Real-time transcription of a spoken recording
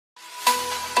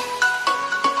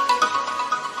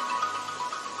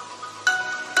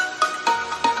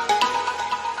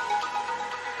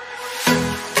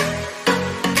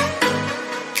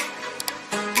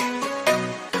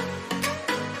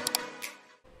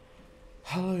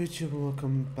Hello YouTube,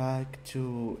 welcome back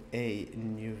to a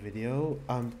new video.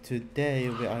 Today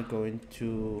we are going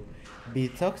to be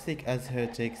toxic as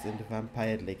heretics in the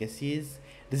Vampire Legacies.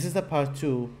 This is the part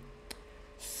 2.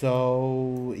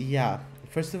 So yeah,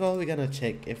 first of all we're gonna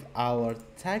check if our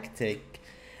tactic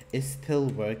is still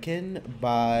working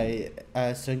by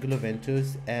Strangle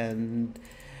Ventus and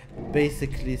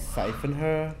basically siphon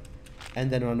her and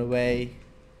then run away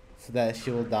so that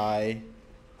she will die.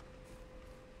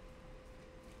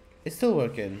 It's still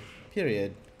working.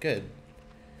 Period. Good.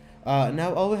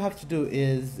 Now all we have to do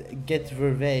is get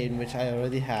Vervain, which I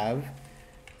already have,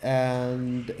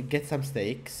 and get some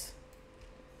steaks.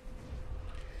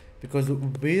 Because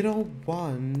we don't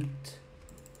want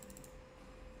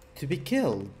to be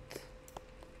killed.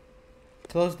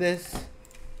 Close this.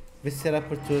 Viscera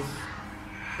Portus.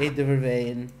 Eat the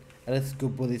Vervain. And let's go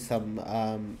bully some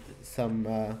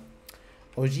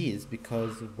OGs,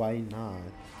 because why not?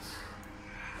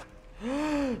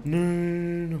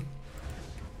 No.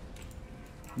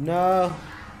 No.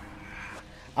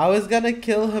 I was gonna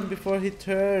kill him before he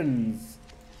turns.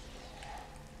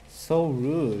 So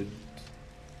rude.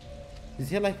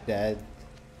 Is he like dead?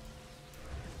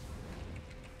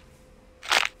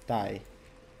 Die.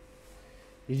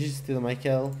 You just steal my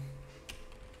kill.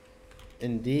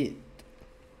 Indeed.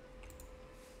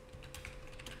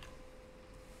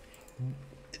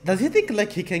 Does he think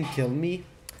like he can kill me?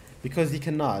 Because he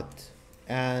cannot,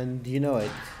 and you know it.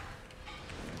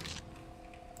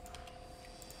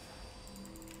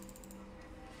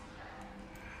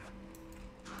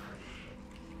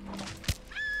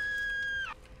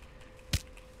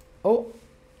 Oh,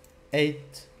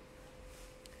 eight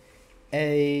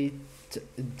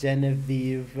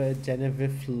Genevieve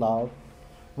love.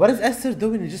 What is Esther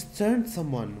doing? He just turned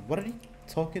someone. What are you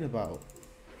talking about?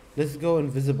 Let's go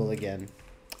invisible again,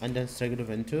 and then Strangle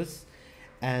Ventus.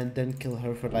 And then kill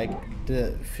her for like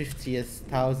the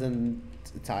 50,000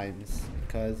 times,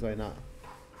 because why not?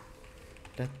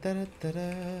 Da, da, da, da,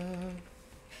 da.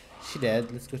 She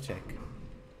dead. Let's go check.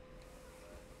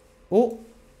 Oh,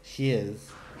 she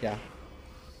is. Yeah.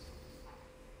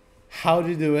 How do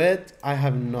you do it? I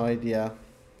have no idea.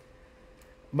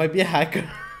 Might be a hacker.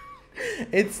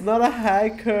 It's not a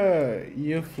hacker.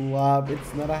 You flop.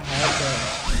 It's not a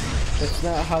hacker. That's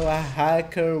not how a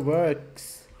hacker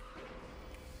works.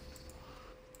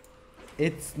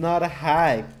 It's not a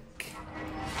hack.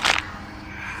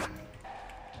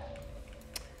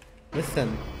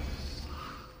 Listen.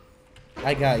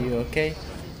 I got you, okay?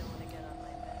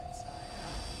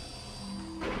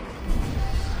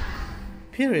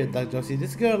 Period, Doc Josie.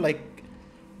 This girl, like,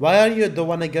 why are you the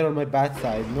one I get on my bad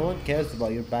side? No one cares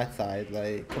about your bad side.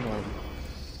 Like, come on.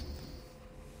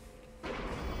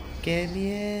 Get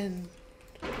me in.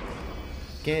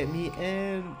 Get me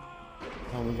in.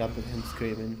 Oh my god, look at him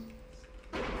screaming.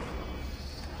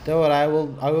 Though I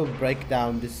will break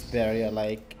down this barrier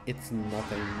like it's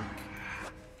nothing.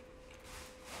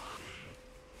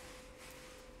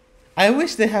 I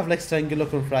wish they have like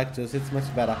Stranguloconfractus, it's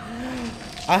much better.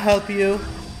 I'll help you.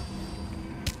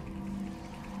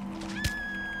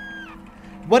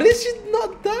 What is she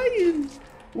not dying?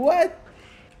 What?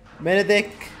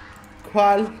 Benedict,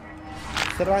 Qual,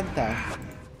 Saranta.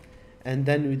 And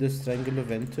then we do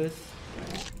Stranguloventus.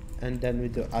 And then we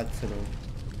do Atsuno.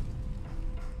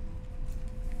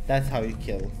 That's how you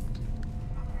kill.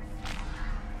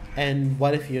 And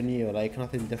what if you're new? Like,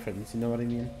 nothing different, you know what I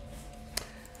mean?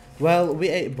 Well, we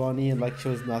ate Bonnie like she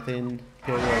was nothing,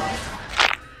 period.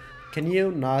 Can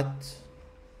you not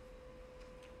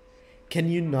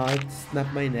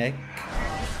snap my neck?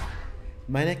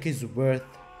 My neck is worth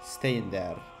staying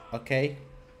there, okay?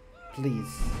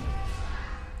 Please.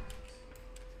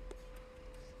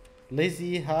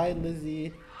 Lizzie, hi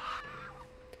Lizzie.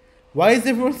 Why is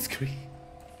everyone screaming?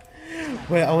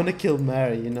 Wait, I want to kill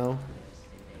Mary, you know?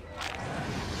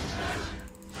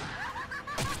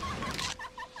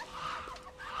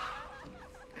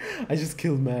 I just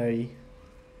killed Mary.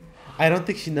 I don't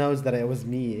think she knows that it was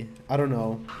me. I don't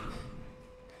know.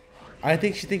 I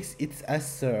think she thinks it's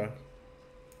Esther.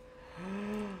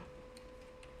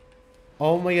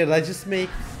 Oh my god, I just make...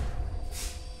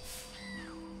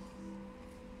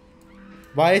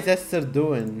 Why is Esther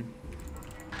doing?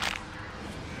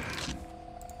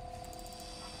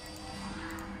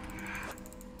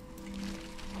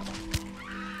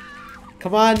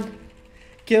 Come on!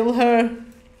 Kill her!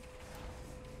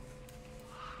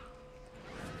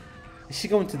 Is she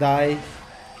going to die?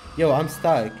 Yo, I'm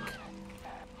stuck.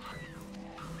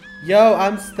 Yo,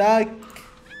 I'm stuck!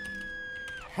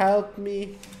 Help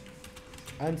me!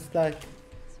 I'm stuck.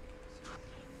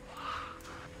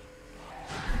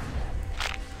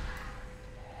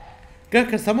 Girl,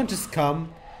 can someone just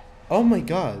come? Oh my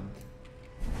god.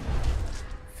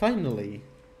 Finally.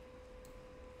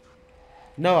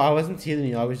 No, I wasn't healing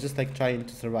you. I was just like trying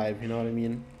to survive, you know what I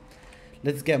mean?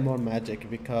 Let's get more magic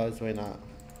because why not?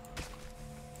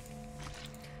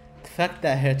 The fact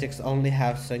that heretics only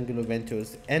have Singular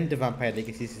Ventures and the Vampire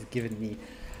Legacies is giving me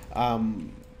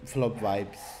flop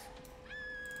vibes.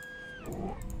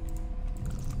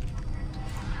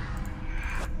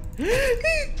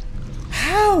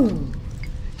 How?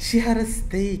 She had a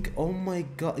stake. Oh my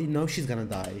god. You know she's gonna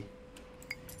die.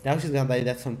 Now she's gonna die.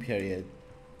 That's on period.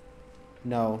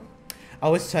 No. I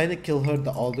was trying to kill her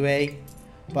the old way,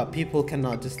 but people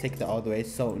cannot just take the old way.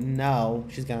 So now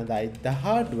she's gonna die the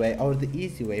hard way or the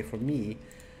easy way for me.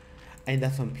 And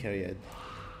that's on period.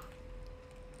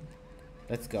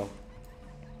 Let's go.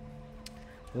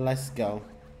 Let's go.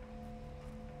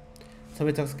 So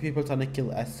many toxic people trying to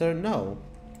kill Esther? No.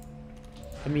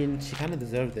 I mean, she kind of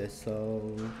deserved this,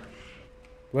 so...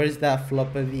 Where is that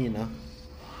Floppavina?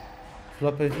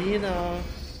 Floppavina!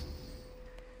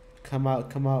 Come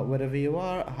out, wherever you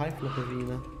are. Hi,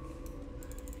 Floppavina.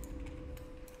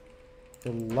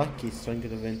 The lucky Stranger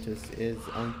Ventus is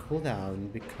on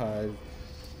cooldown because...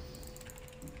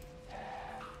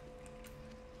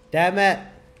 Damn it!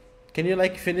 Can you,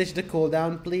 like, finish the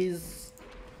cooldown, please?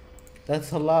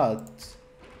 That's a lot.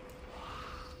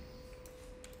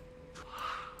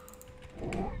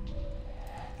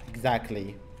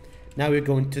 Exactly. Now you're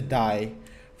going to die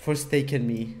for staking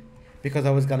me because I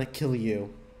was gonna kill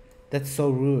you. That's so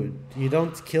rude. You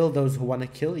don't kill those who wanna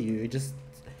kill you.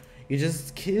 You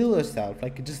just kill yourself.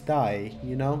 Like, you just die,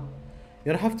 you know?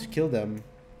 You don't have to kill them.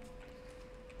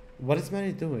 What is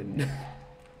Mary doing?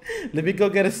 Let me go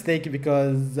get a steak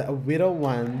because we don't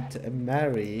want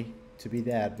Mary to be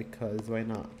there because why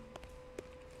not?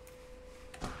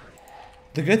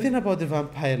 The good thing about the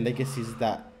Vampire Legacy is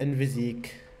that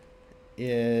Invisic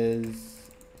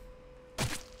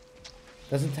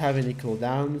doesn't have any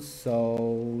cooldowns,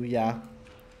 so yeah.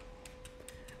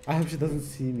 I hope she doesn't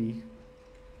see me.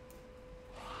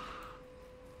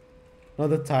 Not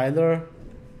the Tyler.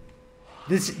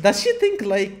 Does she think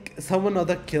like someone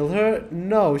other killed her?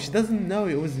 No, she doesn't know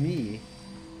it was me.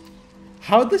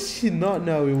 How does she not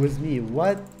know it was me?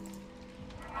 What?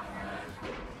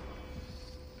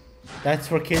 That's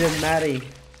for killing Mary.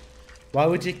 Why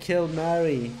would you kill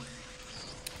Mary?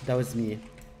 That was me.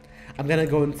 I'm gonna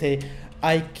go and say,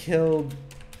 I killed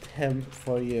him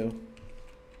for you.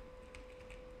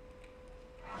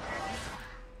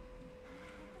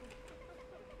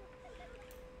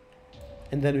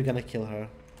 And then we're gonna kill her.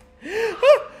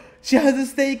 She has a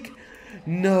stake!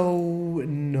 No.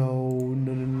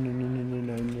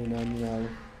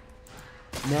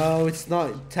 No, it's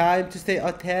not time to stay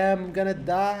at him. I'm gonna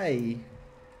die.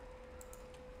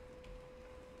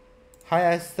 Hi,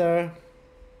 Esther.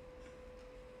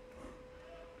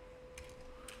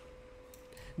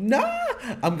 No!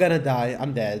 I'm gonna die.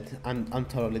 I'm dead. I'm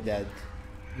totally dead.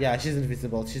 Yeah, she's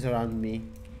invisible. She's around me.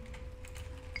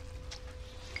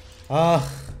 Ugh.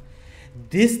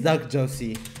 This Doug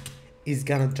Josie is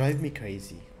gonna drive me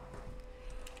crazy.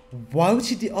 Why would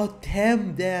she do a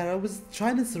temp there? I was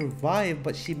trying to survive,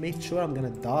 but she made sure I'm gonna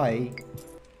die.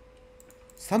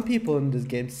 Some people in this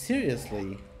game,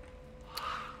 seriously,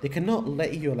 they cannot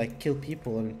let you like kill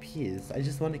people in peace. I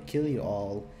just want to kill you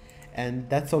all, and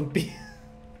that's on peace.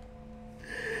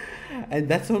 And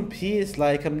that's on peace.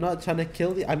 Like, I'm not trying to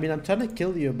kill you. I mean, I'm trying to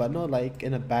kill you, but not like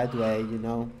in a bad way, you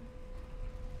know.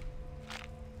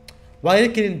 Why are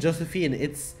you killing Josephine?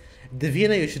 It's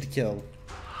Davina you should kill.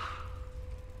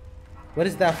 What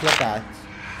is that flip at?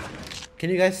 Can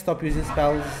you guys stop using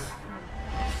spells?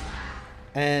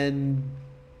 And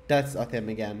that's Otem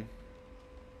again.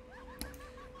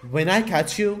 When I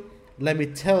catch you, let me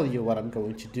tell you what I'm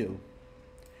going to do.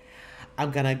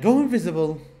 I'm gonna go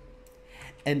invisible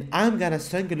and I'm gonna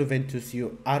Strangle Ventus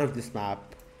you out of this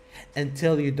map and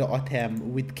tell you the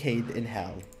Otem with Cade in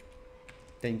hell.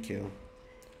 Thank you.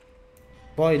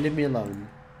 Boy, leave me alone.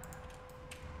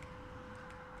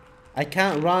 I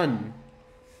can't run.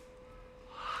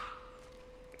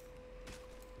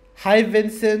 Hi,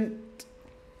 Vincent.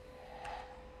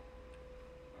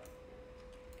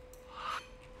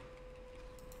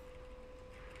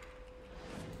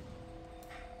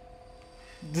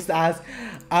 Just ask.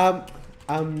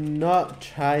 I'm not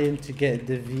trying to get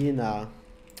Davina.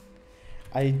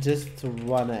 I just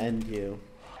wanna end you.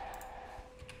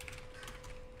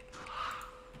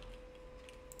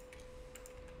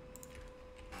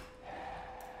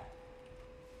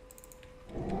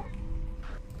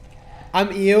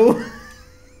 I'm you.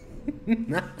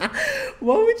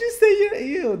 Why would you say you're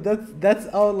ew? That's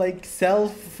all like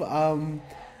self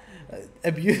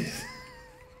abuse.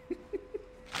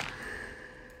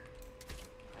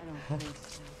 I don't think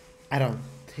so. I don't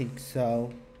think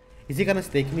so. Is he gonna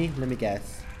stake me? Let me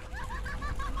guess.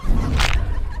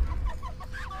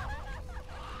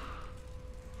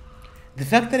 The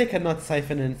fact that I cannot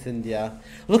siphon Incendia.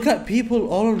 Look at people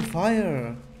all on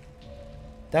fire.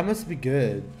 That must be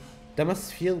good. That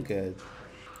must feel good.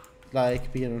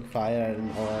 Like being on fire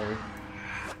and all.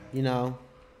 You know.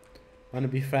 Wanna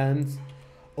be friends?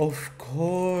 Of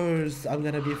course I'm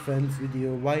gonna be friends with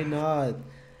you. Why not?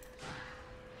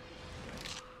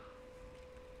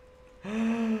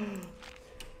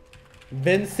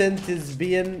 Vincent is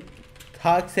being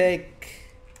toxic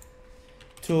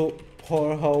to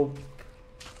poor Hope.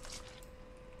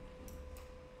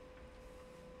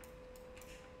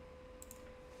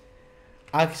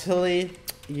 Actually,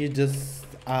 you just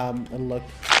look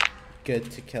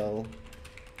good to kill.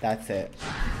 That's it.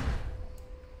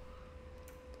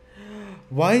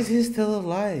 Why is he still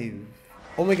alive?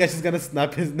 Oh my gosh, he's gonna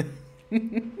snap his neck.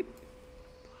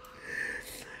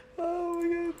 Oh my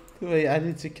god. Wait, I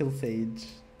need to kill Sage.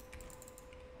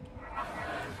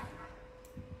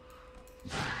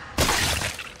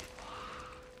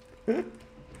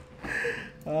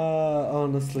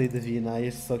 Honestly, Davina,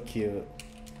 you're so cute.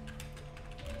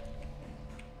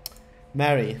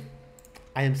 Mary,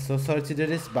 I am so sorry to do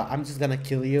this, but I'm just gonna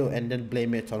kill you and then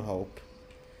blame it on Hope.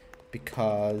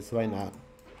 Because why not?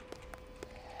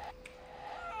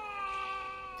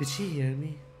 Did she hear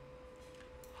me?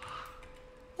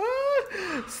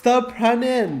 Ah, stop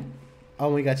running!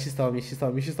 Oh my god, she saw me, she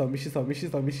saw me, she saw me, she saw me, she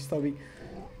saw me, she saw me.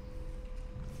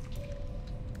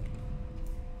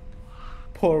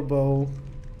 Poor Bo.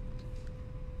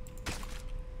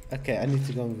 Okay, I need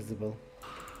to go invisible.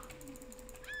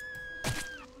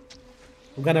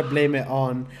 I'm gonna blame it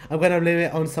on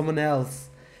someone else.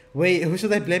 Wait, who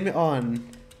should I blame it on?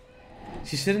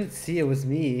 She shouldn't see it was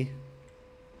me.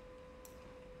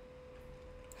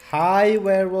 Hi,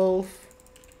 werewolf.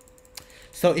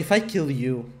 So if I kill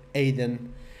you,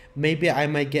 Aiden, maybe I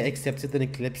might get accepted in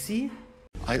Eclipsy?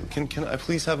 Can I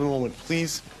please have a moment,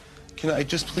 please? Can I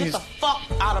just please... Get the fuck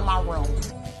out of my room.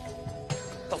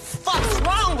 The fuck's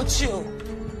wrong with you?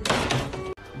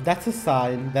 That's a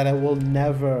sign that I will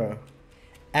never,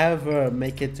 ever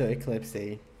make it to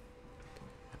Eclipsy.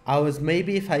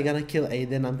 Maybe if I gonna kill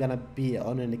Aiden, I'm gonna be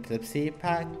on an Eclipsy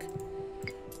pack.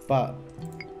 But,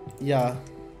 yeah,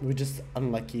 we're just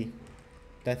unlucky.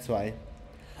 That's why.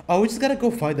 Oh, we just gotta go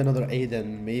find another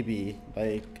Aiden, maybe.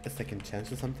 Like, a second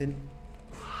chance or something.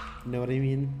 You know what I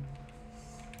mean?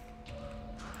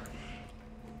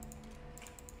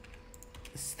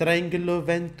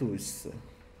 Stranguloventus.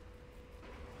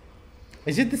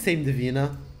 Is it the same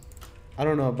Davina? I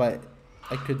don't know, but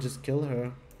I could just kill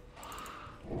her.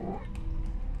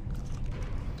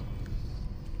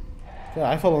 Yeah,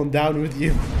 I've fallen down with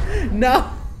you.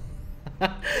 No!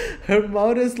 Her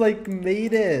modus like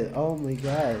made it. Oh my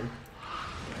god.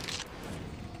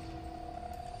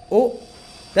 Oh!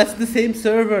 That's the same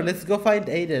server. Let's go find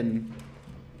Aiden.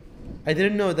 I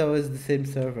didn't know that was the same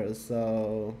server,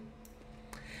 so...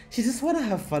 She just wanna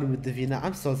have fun with Davina.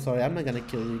 I'm so sorry. I'm not gonna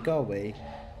kill you. Go away.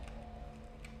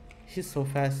 She's so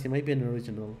fast. He might be an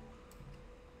original.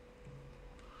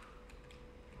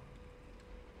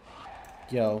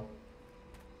 Yo.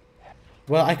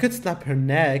 Well, I could snap her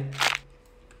neck.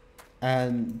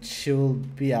 And she'll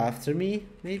be after me,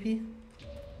 maybe?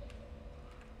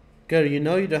 Girl, you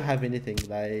know you don't have anything,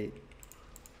 like...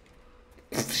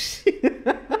 She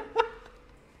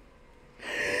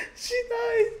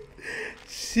died!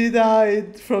 She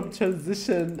died from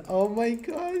transition. Oh my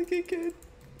god, okay, good.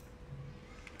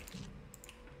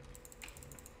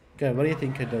 Girl, what do you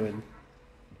think you're doing?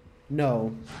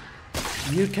 No.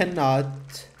 You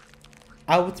cannot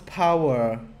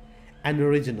outpower an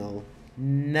original.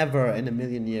 Never in a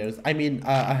million years. I mean,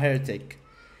 a heretic.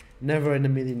 Never in a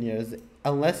million years.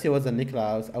 Unless he was a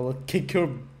Niklaus, I will kick your...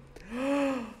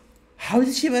 How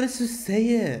did she manage to say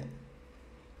it?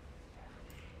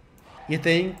 You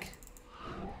think?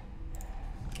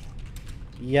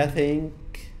 You think?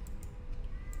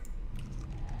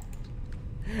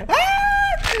 Ah!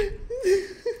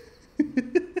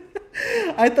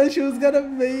 I thought she was gonna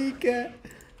make it.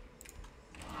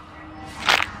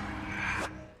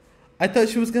 I thought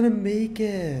she was gonna make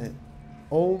it.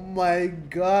 Oh my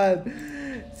god.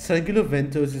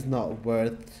 Sanguinoventus is not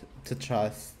worth to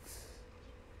trust.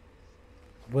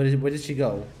 Where did she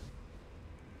go?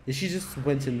 Did she just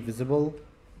went invisible?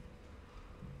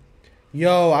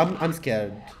 Yo, I'm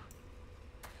scared.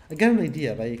 I got an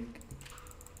idea, like...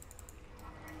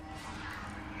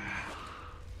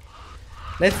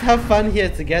 Let's have fun here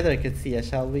together, Katsia,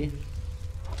 shall we?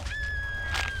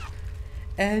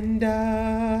 And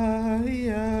I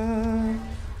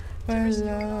There is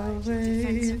no will light in defense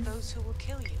always. of those who will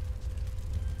kill you.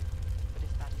 But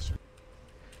if that is your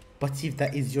But if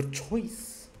that is your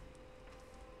choice,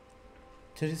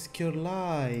 to risk your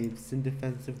lives in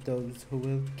defense of those who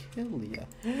will kill you.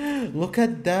 Look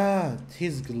at that!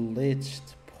 He's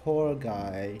glitched. Poor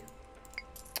guy.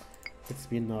 It's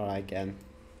be Nora again.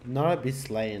 Nora be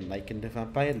slaying, like in the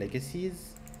Vampire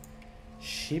Legacies.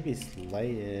 She be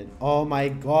slaying. Oh my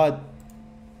god!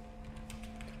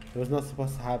 It was not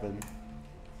supposed to happen.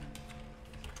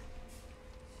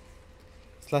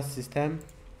 Slash system.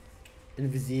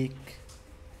 Invisic.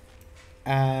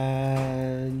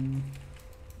 And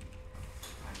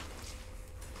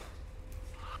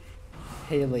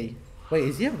Haley. Wait,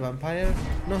 is he a vampire?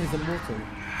 No, he's a mortal.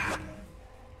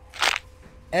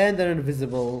 And an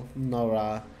invisible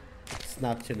Nora.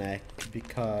 Snap your neck,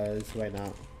 because why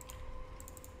not?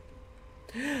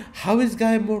 How is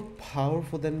guy more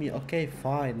powerful than me? Okay,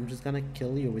 fine. I'm just gonna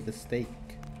kill you with a stake.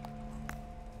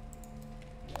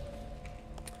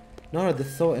 Nora,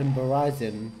 that's so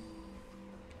embarrassing.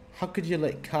 How could you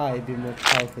let Kai be more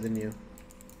powerful than you?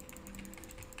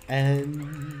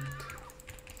 And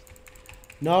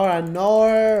Nora,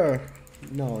 no!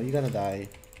 No, you're gonna die.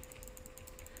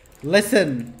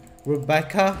 Listen,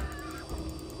 Rebecca.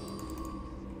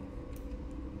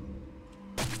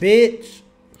 Bitch.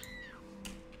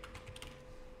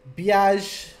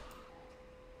 Biage.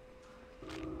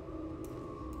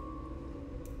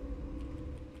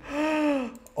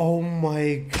 Oh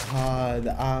my god,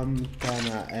 I'm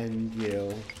gonna end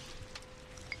you.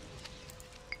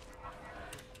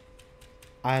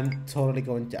 I'm totally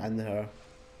going to end her.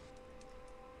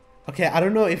 Okay, I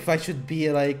don't know if I should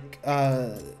be like,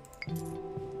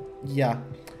 yeah.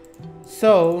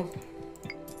 So,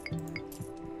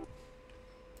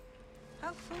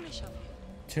 how foolish of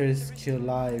you. to risk your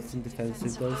lives in defense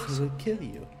of those who will kill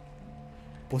you.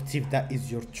 But if that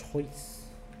is your choice,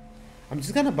 I'm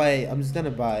just gonna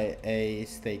buy a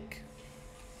steak.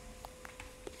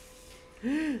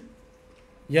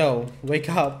 Yo, wake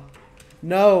up.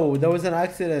 No, that was an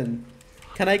accident.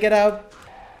 Can I get up?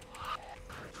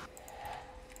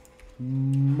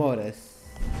 Morris.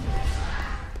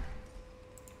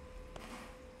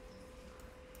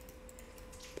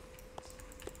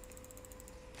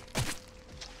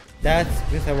 That's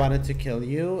because I wanted to kill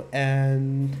you,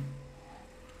 and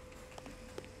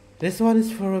this one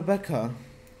is for Rebecca.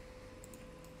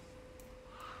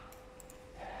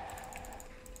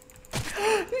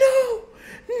 No!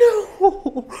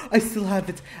 No! I still have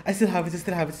it. I still have it. I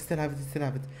still have it. I still have it. I still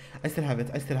have it. I still have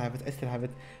it. I still have it. I still have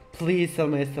it. Please tell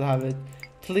me I still have it.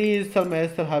 Please tell me I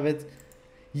still have it.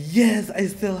 Yes, I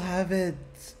still have it.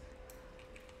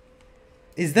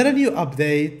 Is that a new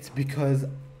update? Because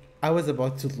I was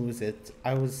about to lose it.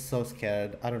 I was so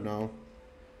scared. I don't know.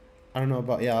 I don't know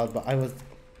about y'all, but I was...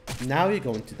 Now you're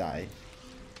going to die.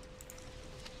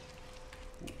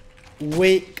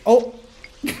 Wait. Oh!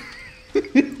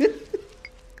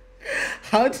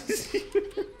 How did you...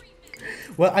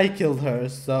 Well, I killed her,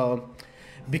 so...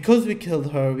 Because we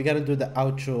killed her, we gotta do the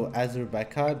outro as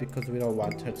Rebecca, because we don't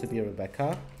want her to be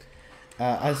Rebecca.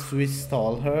 As we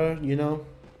stall her, you know.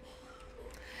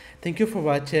 Thank you for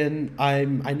watching. I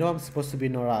know I'm supposed to be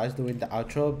Nora as doing the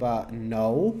outro, but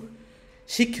no.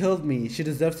 She killed me. She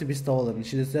deserves to be stolen.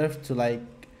 She deserves to, like,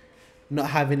 not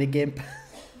have any game pass.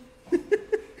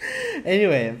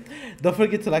 Anyway, don't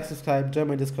forget to like, subscribe, join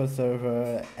my Discord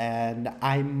server, and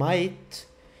I might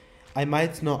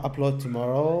not upload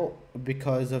tomorrow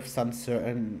because of some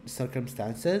certain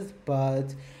circumstances,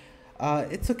 but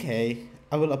it's okay.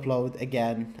 I will upload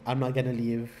again. I'm not gonna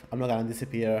leave. I'm not gonna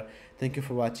disappear. Thank you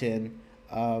for watching.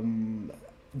 Join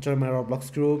my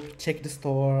Roblox group, check the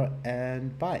store,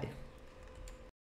 and bye.